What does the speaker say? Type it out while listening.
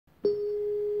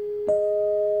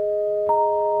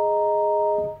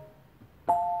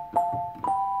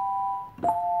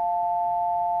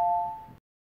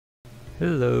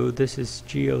Hello, this is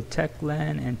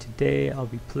GeoTechLand, and today I'll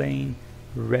be playing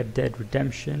Red Dead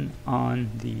Redemption on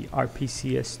the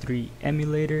RPCS3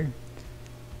 emulator.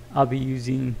 I'll be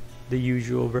using the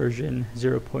usual version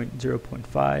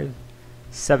 0.0.5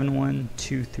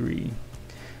 7123.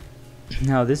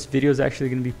 Now this video is actually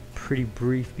going to be pretty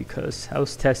brief because I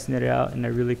was testing it out and I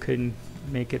really couldn't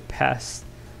make it past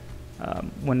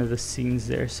one of the scenes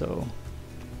there, so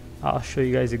I'll show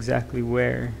you guys exactly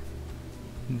where.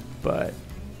 But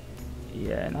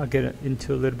yeah, and I'll get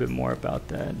into a little bit more about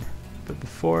that. But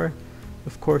before,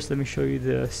 of course, let me show you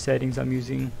the settings I'm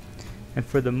using. And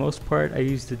for the most part, I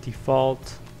use the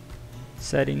default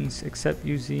settings, except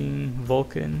using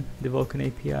Vulkan, the Vulkan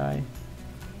API.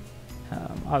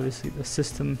 Obviously, the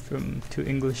system to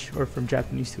English or from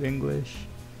Japanese to English.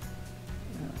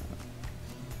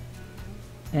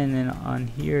 And then on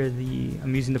here,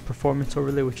 I'm using the performance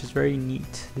overlay, which is very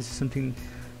neat. This is something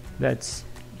that's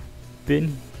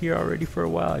been here already for a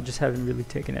while. I just haven't really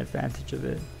taken advantage of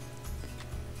it.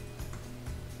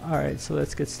 Alright, so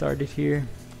let's get started here.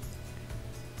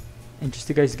 And just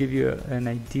to guys give you an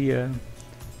idea,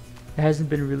 there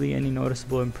hasn't been really any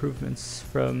noticeable improvements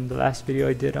from the last video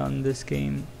I did on this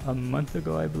game a month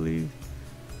ago, I believe.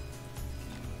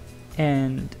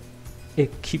 And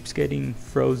it keeps getting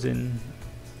frozen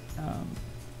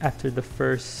after the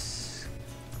first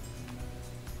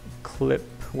clip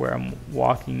where I'm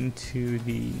walking to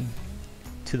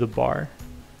the bar.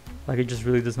 Like, it just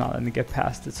really does not let me get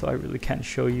past it, so I really can't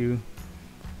show you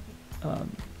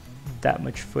that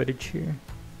much footage here.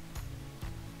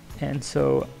 And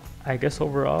so I guess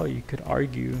overall you could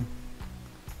argue,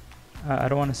 I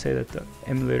don't want to say that the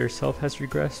emulator itself has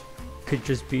regressed. It could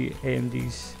just be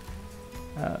AMD's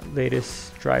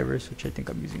latest drivers, which I think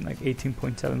I'm using like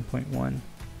 18.7.1.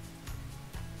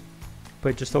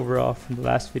 But just overall from the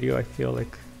last video, I feel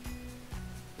like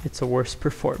it's a worse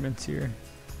performance here.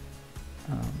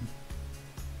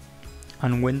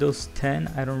 On Windows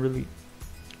 10, I don't really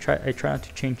I try not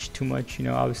to change too much. You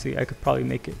know, obviously I could probably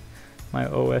make my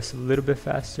OS a little bit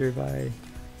faster if I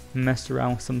messed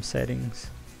around with some settings,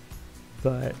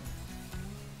 but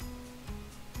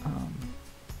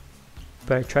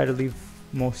I try to leave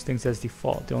most things as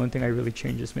default. The only thing I really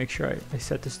change is make sure I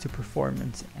set this to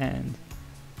performance. And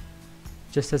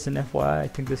just as an FYI, I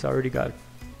think this already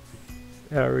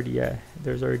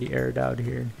there's already aired out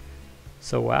here.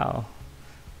 So wow,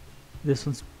 this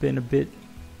one's been a bit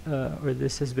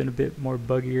this has been a bit more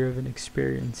buggier of an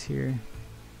experience here.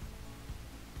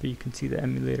 But you can see the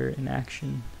emulator in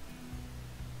action.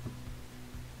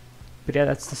 But yeah,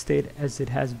 that's the state as it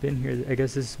has been here. I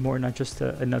guess this is more not just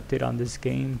an update on this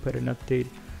game, but an update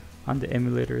on the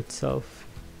emulator itself.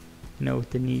 You know,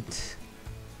 with the neat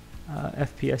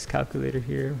FPS calculator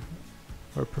here,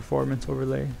 or performance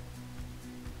overlay.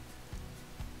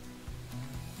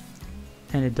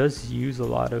 And it does use a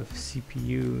lot of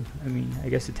CPU. I mean, I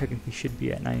guess it technically should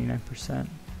be at 99%,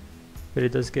 but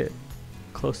it does get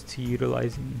close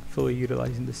to fully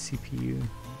utilizing the CPU.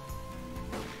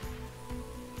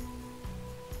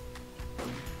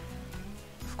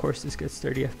 Of course, this gets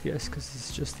 30 FPS because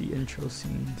it's just the intro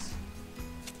scenes.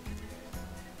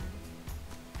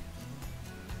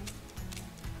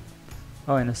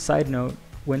 Oh, and a side note,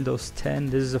 Windows 10,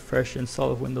 this is a fresh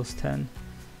install of Windows 10.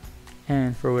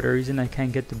 And for whatever reason, I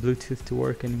can't get the Bluetooth to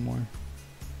work anymore.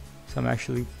 So I'm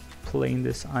actually playing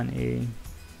this on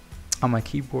my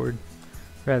keyboard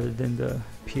rather than the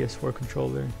PS4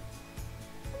 controller.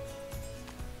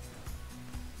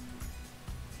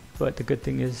 But the good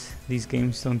thing is these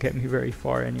games don't get me very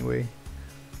far anyway,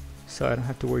 so I don't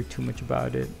have to worry too much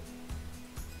about it.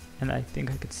 And I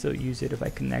think I could still use it if I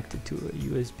connect it to a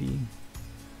USB,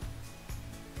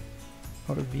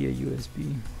 or via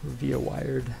USB, or via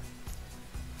wired.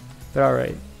 But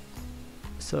alright,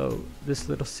 so this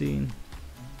little scene,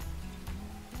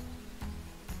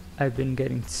 I've been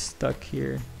getting stuck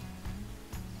here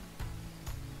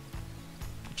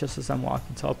just as I'm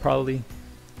walking, so I'll probably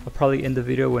end the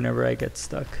video whenever I get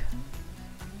stuck,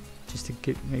 just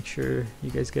to make sure you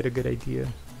guys get a good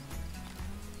idea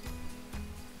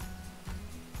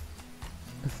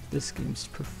of this game's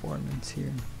performance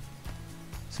here.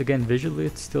 So again, visually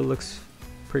it still looks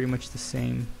pretty much the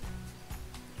same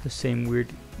weird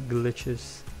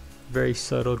glitches, very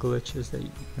subtle glitches that you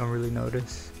don't really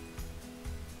notice.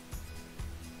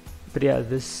 But yeah,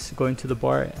 this going to the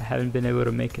bar, I haven't been able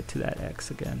to make it to that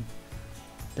X again.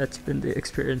 That's been the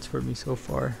experience for me so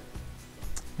far.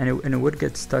 And it would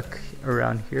get stuck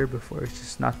around here before, it's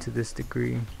just not to this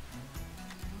degree.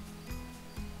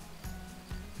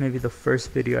 Maybe the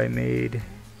first video I made,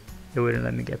 it wouldn't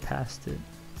let me get past it.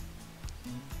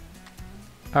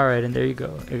 Alright, and there you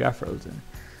go, it got frozen.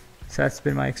 So that's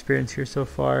been my experience here so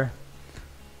far.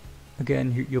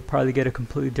 Again, you'll probably get a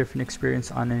completely different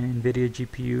experience on an NVIDIA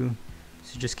GPU,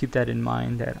 so just keep that in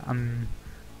mind that I'm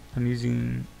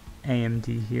using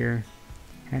AMD here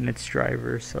and its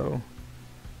driver. So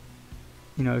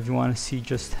you know, if you want to see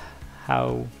just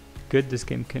how good this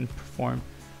game can perform,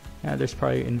 there's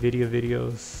probably NVIDIA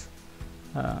videos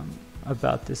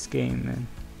about this game, and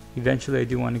eventually I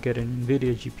do want to get an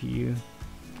NVIDIA GPU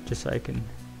just so I can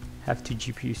have 2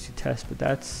 GPUs to test, but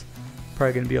that's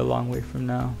probably going to be a long way from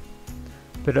now.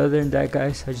 But other than that,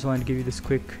 guys, I just wanted to give you this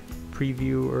quick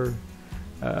preview, or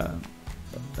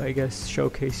I guess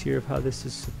showcase here of how this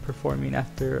is performing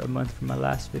after a month from my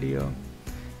last video.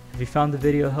 If you found the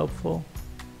video helpful,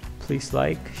 please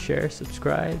like, share,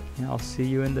 subscribe, and I'll see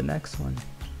you in the next one.